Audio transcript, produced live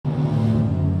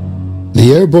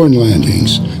The airborne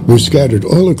landings were scattered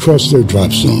all across their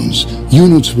drop zones.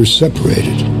 Units were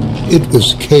separated. It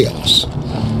was chaos.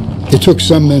 It took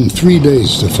some men 3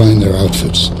 days to find their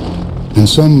outfits, and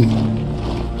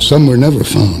some were never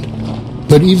found.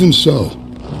 But even so,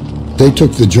 they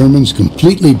took the Germans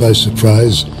completely by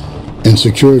surprise and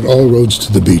secured all roads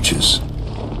to the beaches.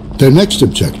 Their next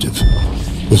objective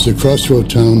was the crossroad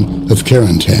town of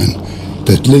Carentan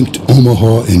that linked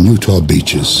Omaha and Utah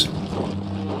beaches.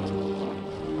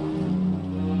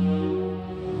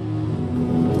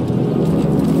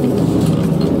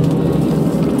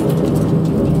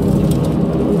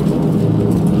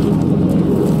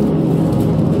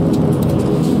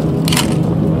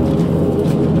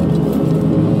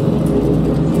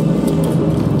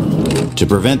 To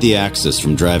prevent the Axis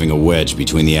from driving a wedge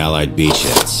between the Allied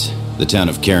beachheads, the town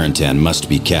of Carentan must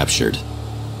be captured.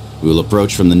 We will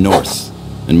approach from the north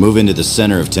and move into the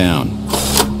center of town.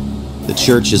 The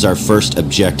church is our first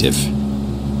objective.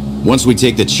 Once we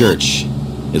take the church,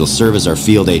 it'll serve as our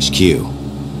field HQ.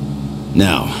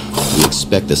 Now, we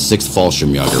expect the 6th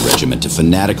Fallschirmjäger Regiment to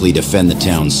fanatically defend the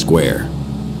town square.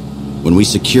 When we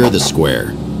secure the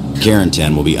square,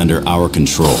 Carentan will be under our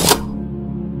control.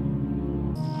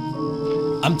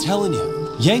 I'm telling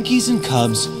you, Yankees and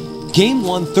Cubs, Game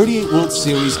 1 38 World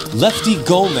Series, Lefty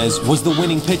Gomez was the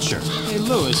winning pitcher. Hey,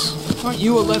 Lewis, aren't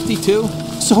you a lefty too?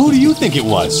 So who do you think it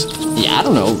was? Yeah, I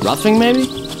don't know. Roughing, maybe?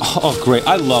 Oh, great.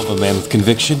 I love a man with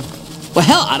conviction. Well,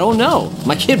 hell, I don't know.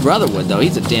 My kid brother would, though.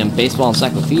 He's a damn baseball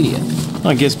encyclopedia.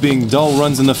 I guess being dull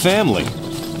runs in the family.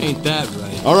 Ain't that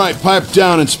right? All right, pipe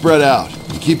down and spread out.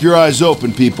 And keep your eyes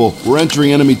open, people. We're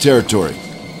entering enemy territory.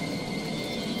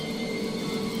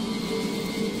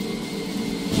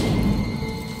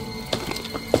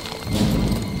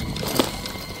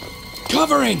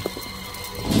 Covering!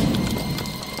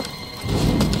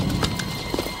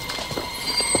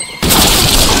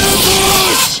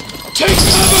 Ambush! Take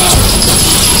cover!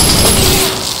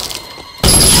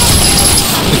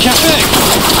 The cafe!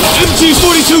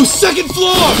 MG-42, second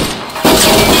floor!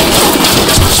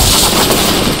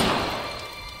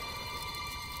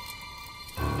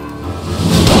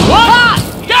 What?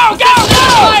 Go, go, go!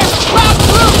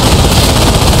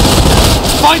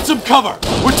 Find some cover!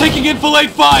 We're taking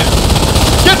enfilade fire!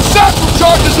 Get satchel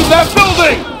charges in that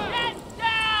building! Get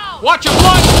down! Watch your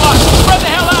blind spot! Spread the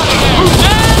hell out of here!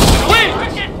 And wait!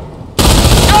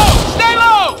 Go! Stay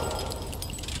low!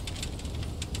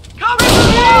 Cover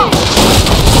me!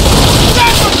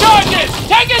 Satchel charges!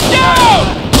 Take it down!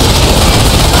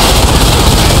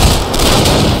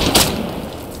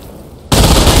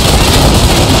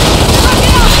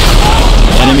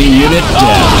 Enemy unit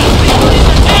down.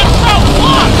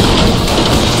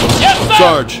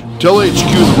 Sarge, tell HQ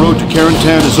the road to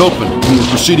Carentan is open and we're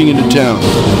proceeding into town.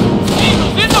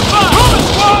 Eagles in the front! Moving,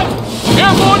 squad!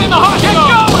 Airborne in the hot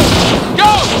zone! Go!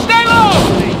 Stay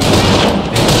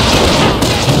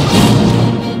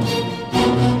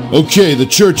low! Okay, the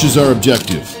church is our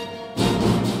objective.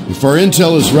 If our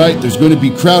intel is right, there's going to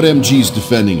be crowd MGs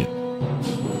defending it.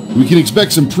 We can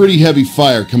expect some pretty heavy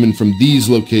fire coming from these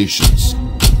locations.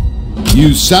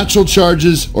 Use satchel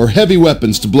charges or heavy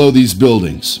weapons to blow these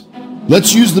buildings.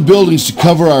 Let's use the buildings to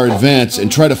cover our advance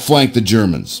and try to flank the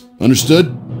Germans.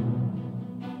 Understood?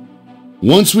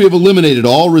 Once we have eliminated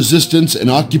all resistance and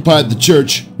occupied the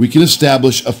church, we can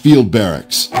establish a field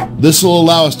barracks. This will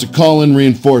allow us to call in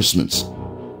reinforcements.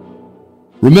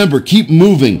 Remember, keep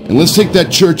moving, and let's take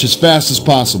that church as fast as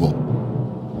possible.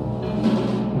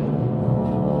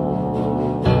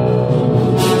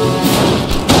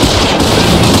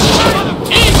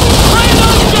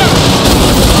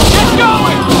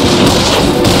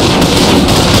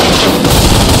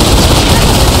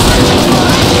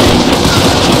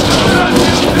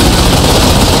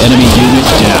 Enemy unit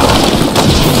down.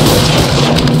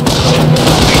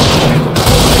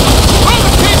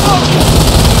 Move, people!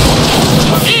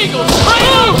 Eagles,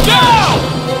 move down!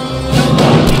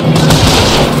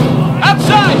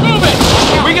 Outside, move it!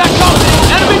 We got company!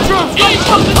 Enemy troops!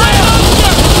 Eagles,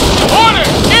 order!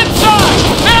 Inside!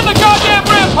 Man the goddamn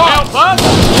rampart! Help us!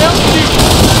 Help you!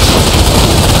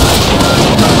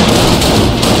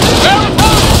 Very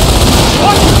important!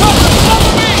 Watch your cover!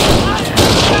 Cover me!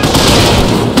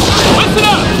 Listen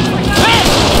up!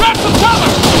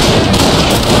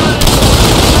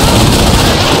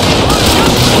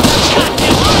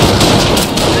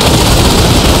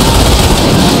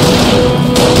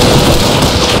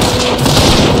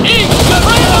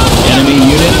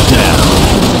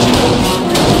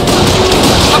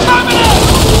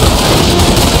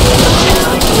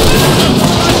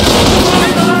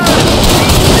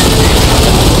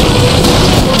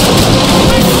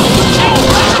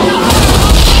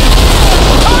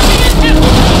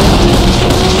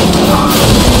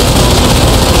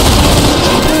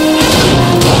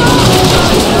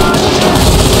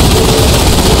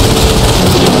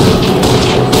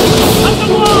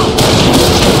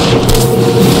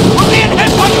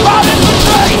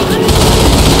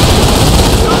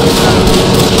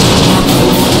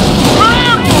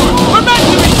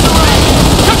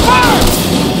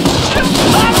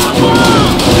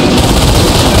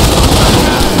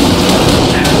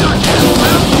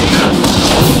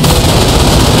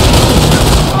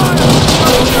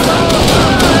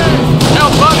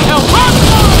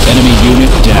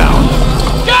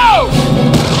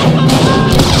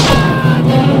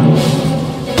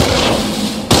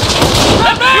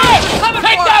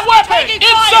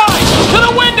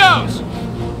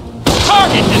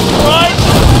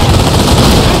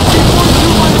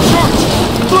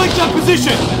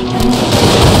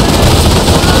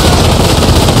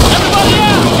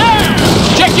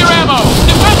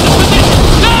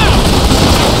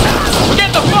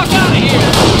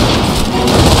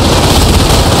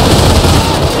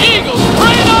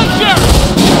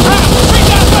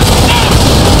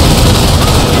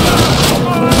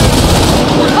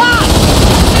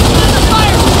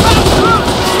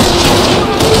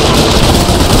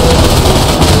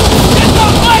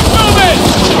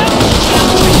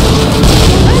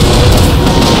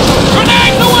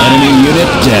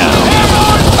 down.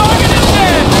 Airborne, target is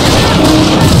dead!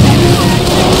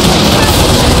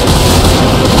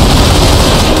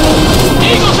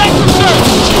 Eagles, extra search!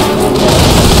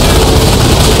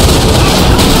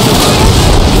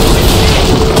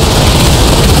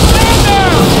 Stand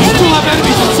down! We still have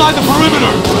enemies inside the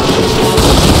perimeter!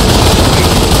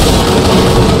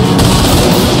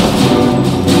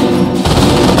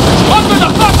 Bunker the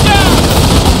fuck down!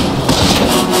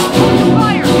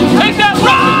 Fire! Take that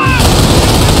rock!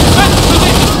 Best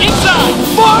position, inside!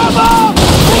 Fire them up!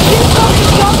 They keep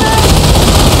fucking coming!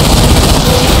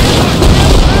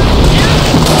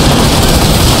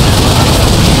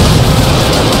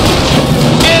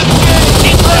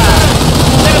 Inside!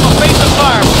 Set him a face of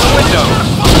fire from the window!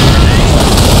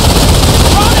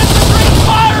 Run infantry!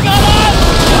 Firing on us!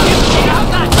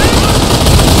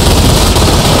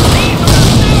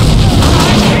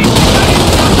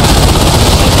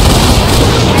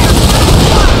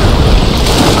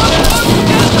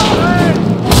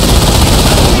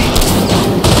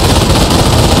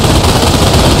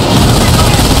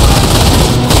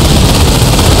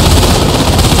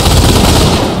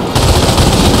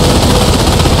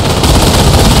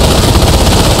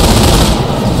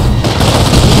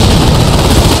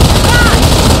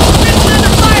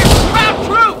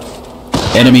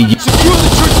 Enemy. Secure the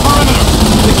church perimeter!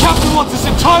 The captain wants this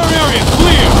entire area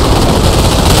clear!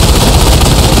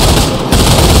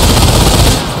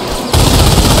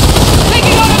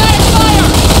 Taking automatic fire!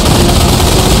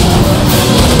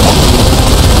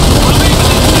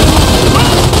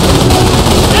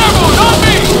 Airborne, on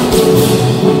me!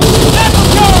 Natural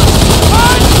charge!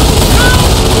 1,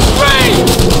 2,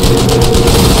 3!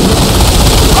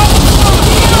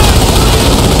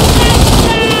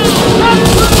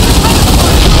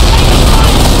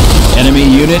 Enemy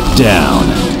unit down.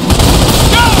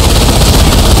 Go!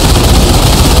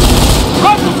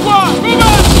 Rifle squad, move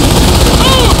out!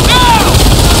 Move now!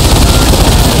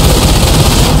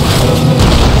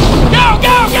 Go,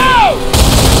 go, go!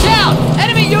 Down!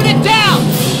 Enemy unit down!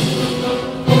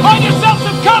 Find yourself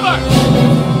some cover!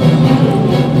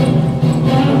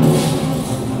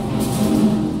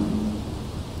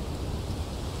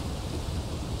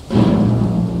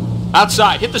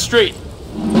 Outside, hit the street.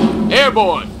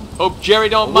 Airborne. Hope Jerry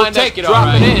don't mind us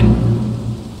dropping in.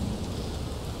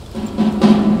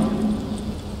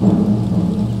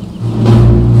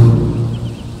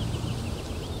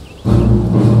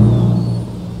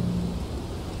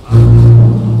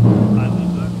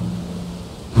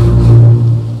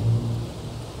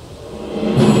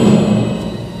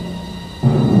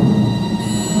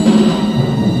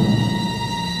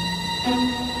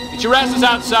 Get your asses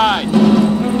outside.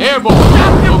 Airborne.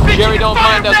 Hope Jerry don't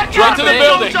mind us dropping in. Into the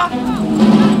building.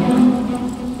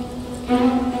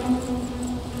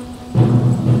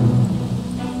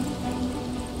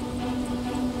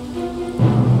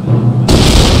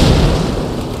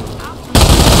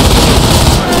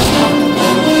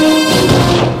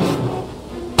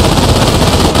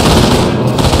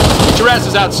 Get your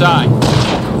asses outside.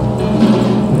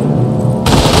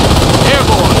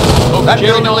 Airborne. Hope That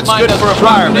Jerry building don't looks mind good us for a dropping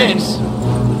fire in. base.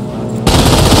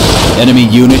 Enemy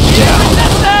unit down.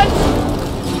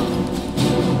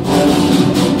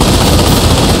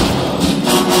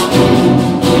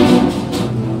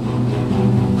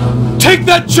 Take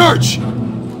that church!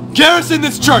 Garrison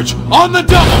this church! On the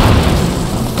double!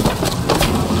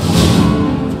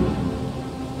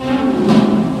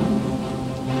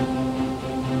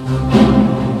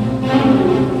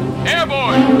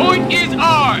 Airborne, point is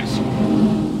ours.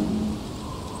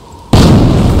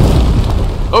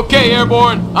 Okay,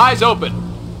 Airborne, eyes open.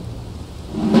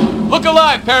 Look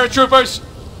alive, paratroopers.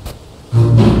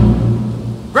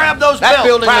 Grab those That belts,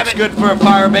 building looks good for a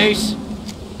fire base.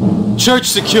 Church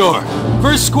secure.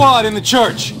 First squad in the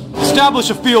church. Establish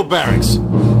a field barracks.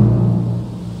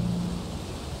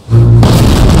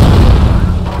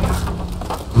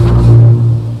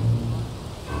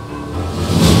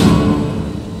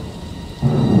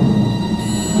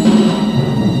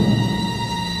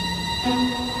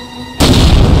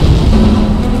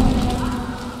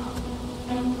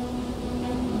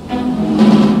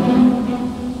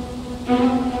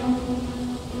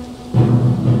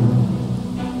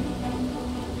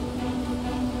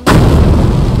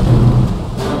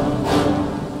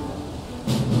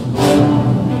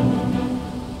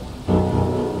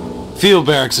 Field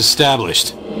barracks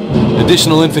established.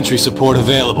 Additional infantry support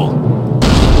available.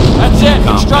 That's it.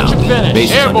 Construction finished.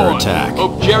 Base is under Airborne. attack.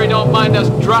 Hope Jerry don't mind us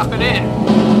dropping in.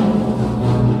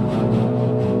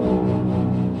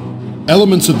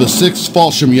 Elements of the 6th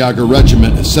Fallschirmjäger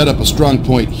Regiment have set up a strong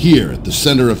point here at the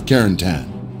center of Carentan.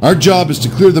 Our job is to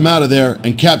clear them out of there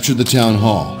and capture the town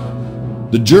hall.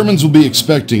 The Germans will be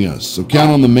expecting us, so count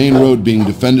on the main road being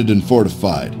defended and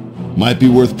fortified. Might be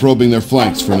worth probing their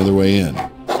flanks for another way in.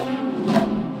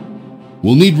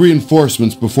 We'll need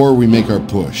reinforcements before we make our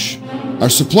push. Our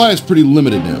supply is pretty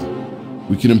limited now.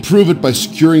 We can improve it by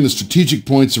securing the strategic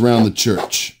points around the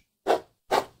church.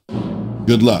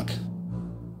 Good luck.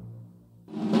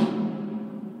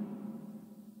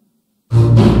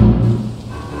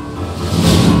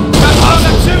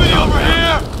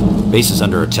 Base is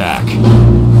under attack.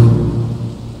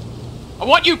 I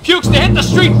want you pukes to hit the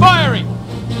street firing!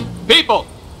 People,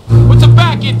 put some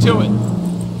back into it!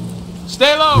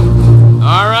 Stay low!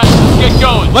 Alright, let's get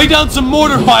going! Lay down some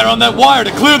mortar fire on that wire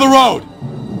to clear the road!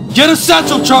 Get a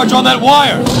satchel charge on that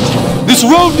wire! This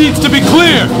road needs to be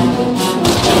clear!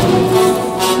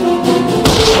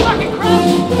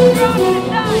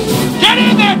 Get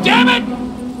in there, damn it!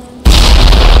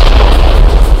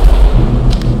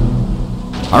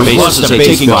 Our forces are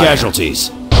taking casualties.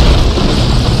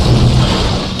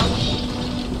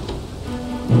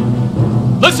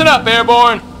 Listen up,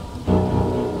 Airborne!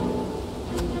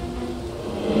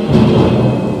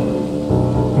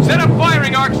 Set up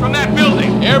firing arcs from that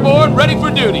building! Airborne, ready for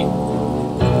duty!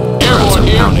 Airborne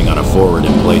here! Pounding on a forward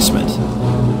emplacement.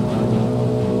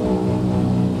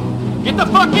 Get the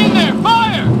fuck in there!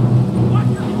 Fire! Watch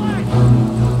your flank!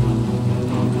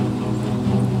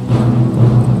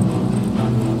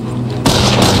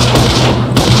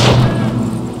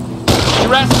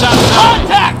 Your ass is out of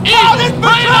contact! Out in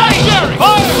behind! Jerry!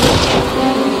 Fire!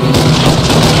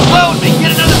 Load me!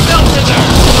 Get another belt in there!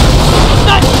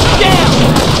 Not down!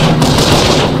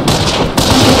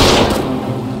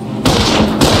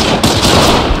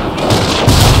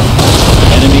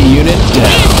 Enemy unit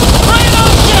down.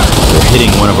 They're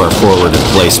hitting one of our forward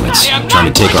emplacements, trying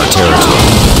to take our territory.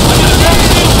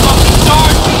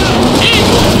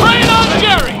 Bring it on,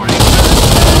 Jerry!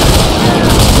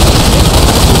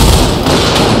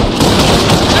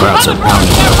 Krauts are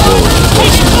pounding our forward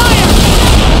emplacement.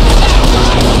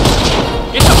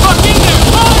 Get the fuck in there!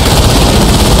 Fire!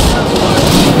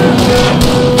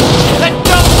 Let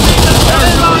go!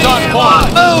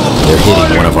 They're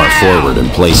hitting one of our forward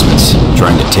emplacements,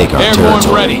 trying to take our Airborne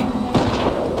territory. ready.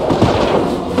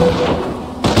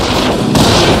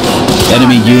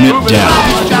 Enemy unit down.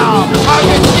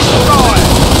 Target destroyed.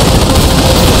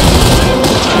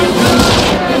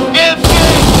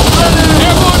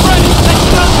 Airborne ready.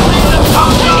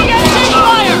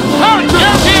 Fire!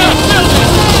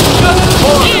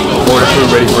 Mortar crew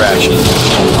ready for action.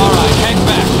 All right, hang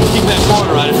back. Keep that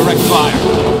mortar on a direct fire.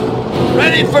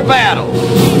 Ready for battle.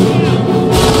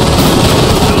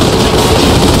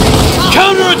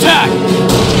 Counterattack!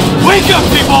 Wake up,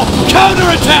 people!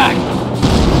 Counterattack!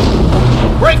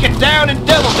 Break it down and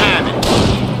double time it.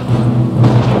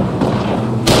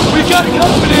 We got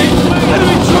company!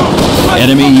 Enemy troops!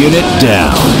 Enemy unit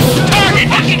down. Target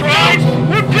destroyed.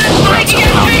 Krauts are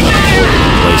pounding our forward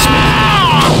emplacement.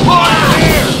 Mortar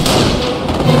here.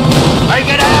 Make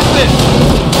it happen.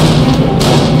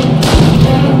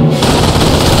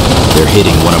 They're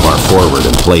hitting one of our forward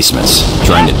emplacements,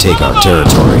 trying to take our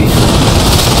territory.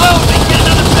 Load me. Get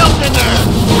another belt in there.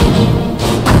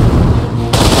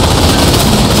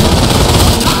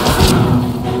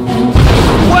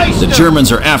 The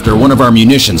Germans are after one of our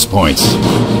munitions points.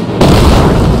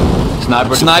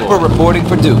 Sniper reporting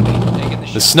for duty.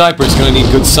 The sniper's gonna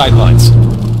need good sight lines.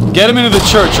 Get him into the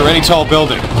church or any tall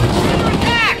building.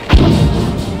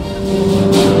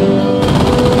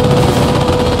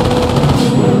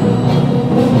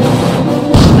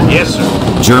 Yes, sir.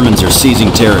 Germans are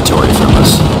seizing territory from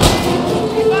us.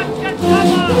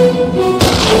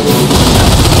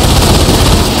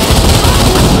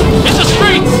 In the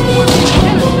streets!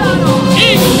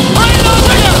 Eagle, bring it on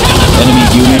there! Enemy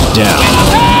unit down.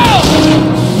 Help!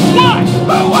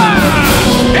 What?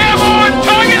 Airborne,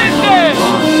 target is dead!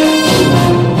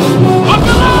 Up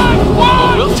the line!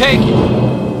 One! We'll take it.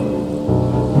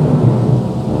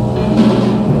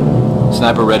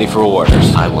 Sniper ready for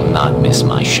orders. I will not miss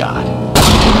my shot.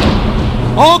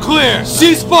 All clear!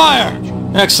 Cease fire!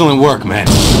 Excellent work, man.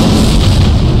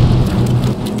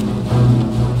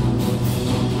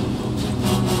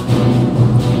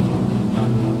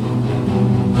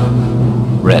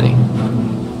 Ready.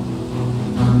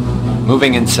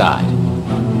 Moving inside.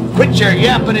 Quit your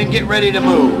yapping and get ready to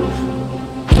move.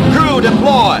 Crew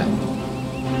deploy.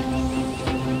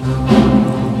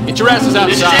 Get your asses outside.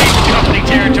 This is company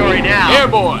territory now.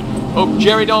 Airborne. Hope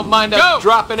Jerry don't mind us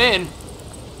dropping in.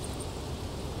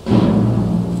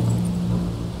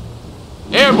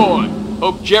 Airborne.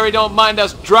 Hope Jerry don't mind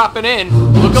us dropping in.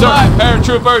 Look alive,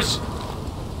 paratroopers.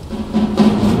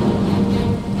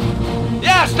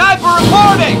 sniper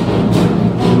reporting!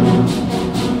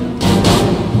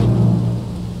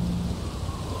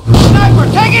 Sniper,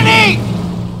 take an heat!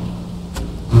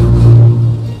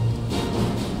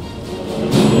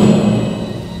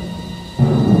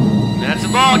 That's the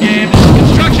ball game.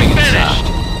 Construction finished.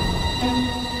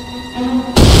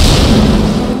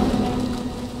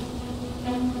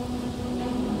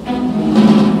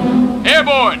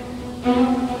 Airborne.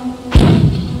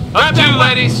 Up two,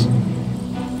 ladies.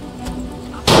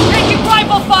 Taking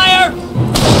rifle fire!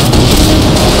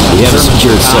 We have a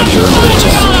secured sector under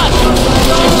attack.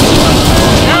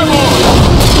 Airborne.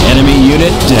 Enemy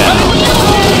unit down.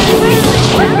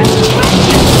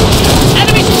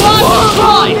 Enemy squad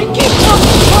destroyed! Keep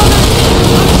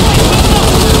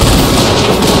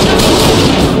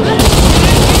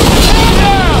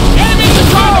Enemies are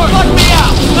trying to Look me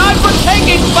out! Sniper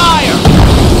taking fire!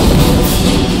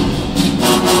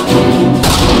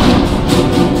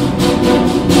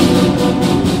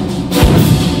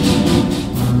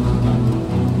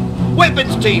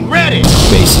 Weapons team, ready!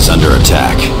 Base is under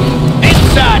attack.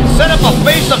 Inside, set up a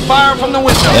face of fire from the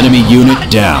window. Enemy unit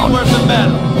down. Where's the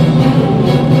battle?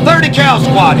 30 cal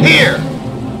squad, here!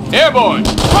 Airborne.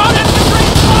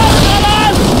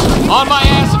 On my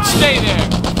ass and stay there.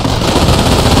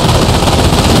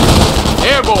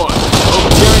 Airborne.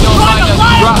 Hope Jerry don't mind us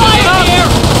dropping in.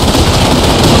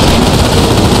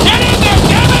 Get in there,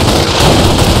 damn it!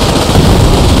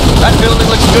 That building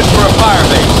looks good for a fire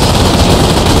base.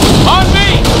 On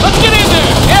me! Let's get in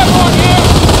there! Airborne here!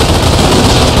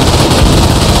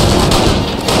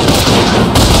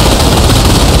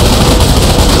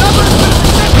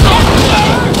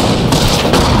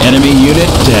 Enemy unit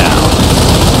down.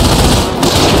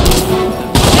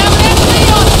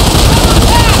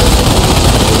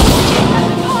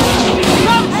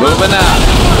 Moving out.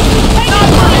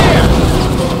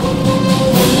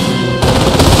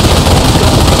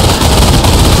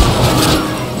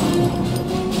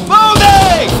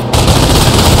 Moving!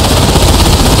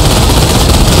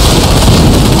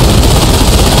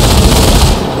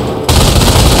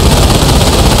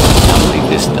 I'll leave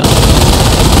this done.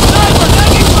 Sniper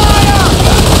taking fire!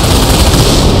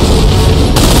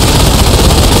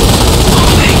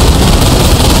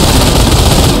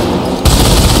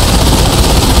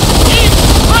 Keep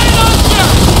right on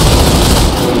Jerry!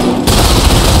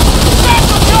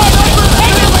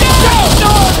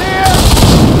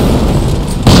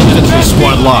 Infantry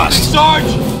squad lost.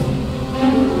 Sarge!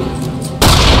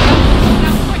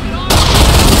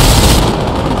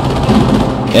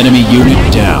 Enemy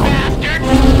unit down.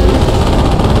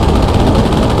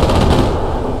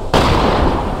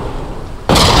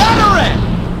 Veteran!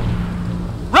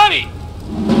 Ready!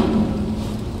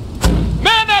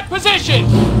 Man that position!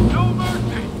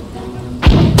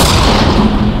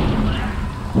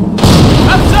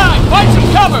 Outside! Find some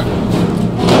cover!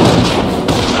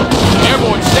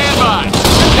 Airborne, stand by!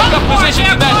 Take up position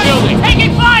in that building!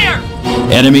 Taking fire!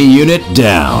 Enemy unit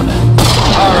down.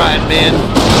 All right, men.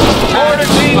 Order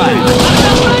team.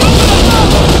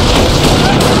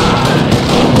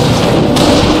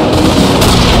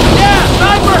 Yeah,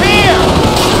 sniper here!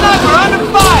 Sniper under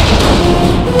fire!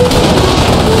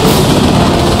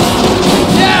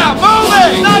 Yeah,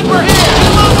 moving! Sniper here!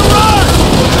 I'm on the run!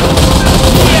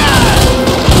 Yeah!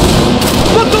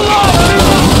 Look alive,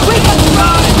 people! We can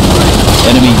run!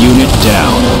 Enemy unit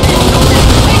down.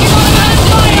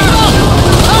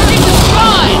 Target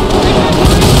destroyed!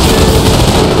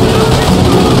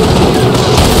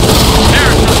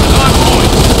 Barracks is on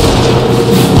point!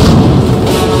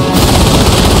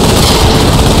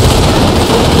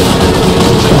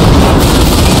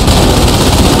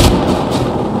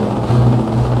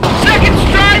 Second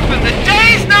strike, but the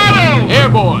day's not over!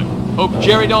 Airborne! Hope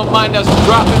Jerry don't mind us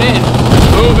dropping in.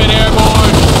 Move it,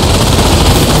 Airborne!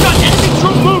 Got enemy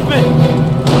troop movement!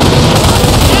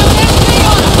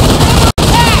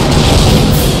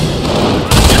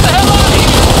 Get the hell out of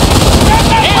here!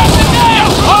 Hands in the air!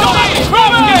 Oh, get it!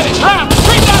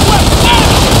 Retreat that weapon! Now!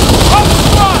 Up the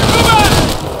squad! Move at it!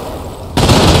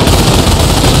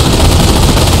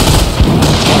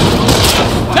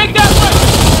 Take that weapon!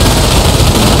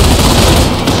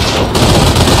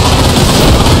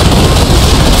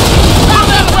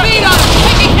 Speed on it!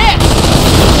 Taking hits!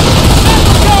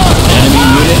 Enemy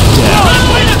unit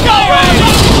down.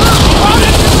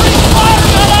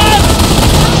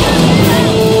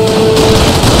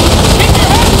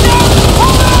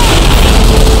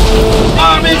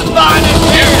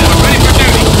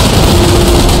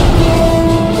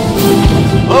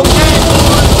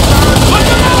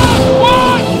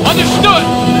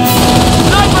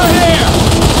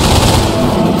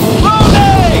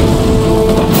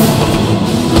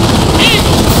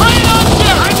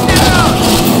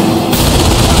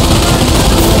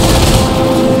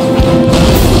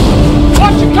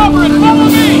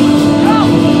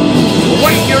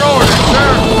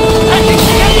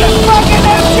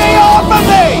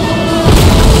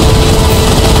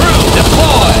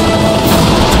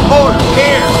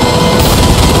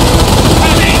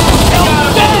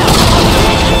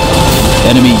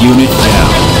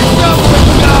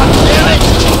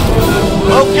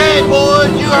 Okay,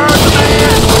 boys, you heard the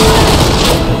man.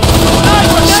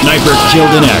 Sniper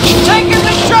killed in action. Taking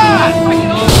the shot.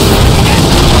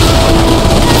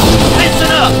 Listen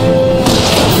up.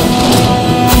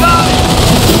 Got it.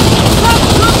 Some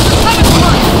troops are coming for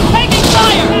us! Taking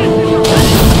fire!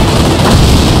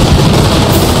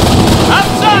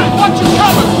 Outside! Watch your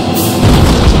cover!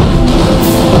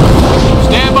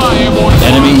 Stand by, Airborne.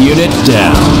 Enemy unit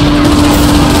down.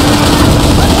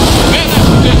 Man that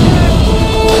position.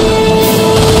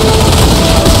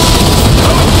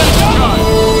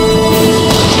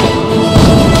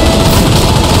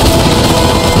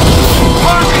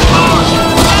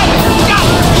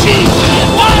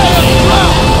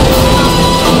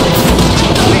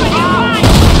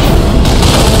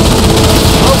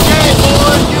 Okay,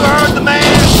 boys, you heard the man.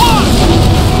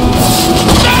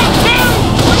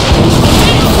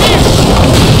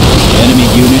 Enemy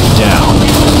unit down.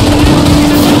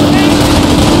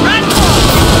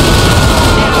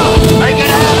 Make it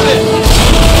happen.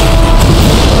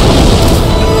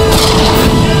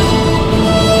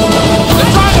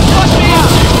 They're trying to flush me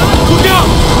out! Look out!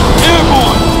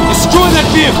 Airborne! Destroy that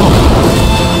vehicle!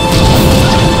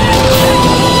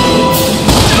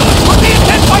 We're being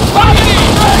hit by fire!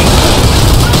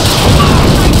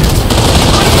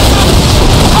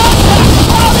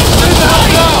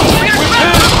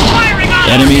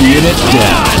 Enemy unit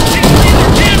down.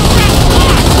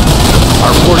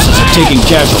 Our forces are taking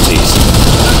casualties.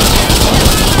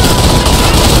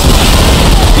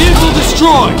 Vehicle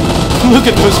destroyed! Look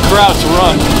at those crowds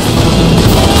run.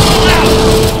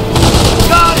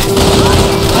 Got it.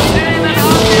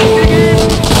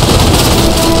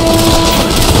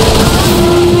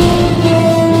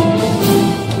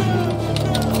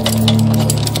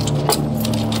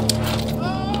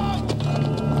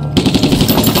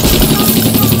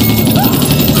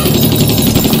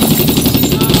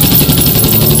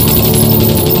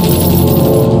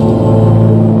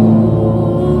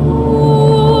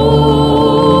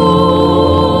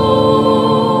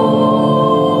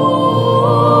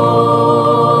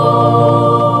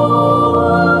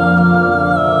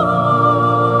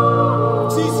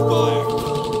 Ceasefire!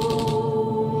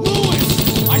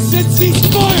 Lewis! I said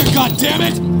ceasefire,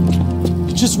 goddammit!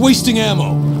 You're just wasting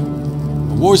ammo.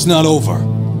 The war's not over.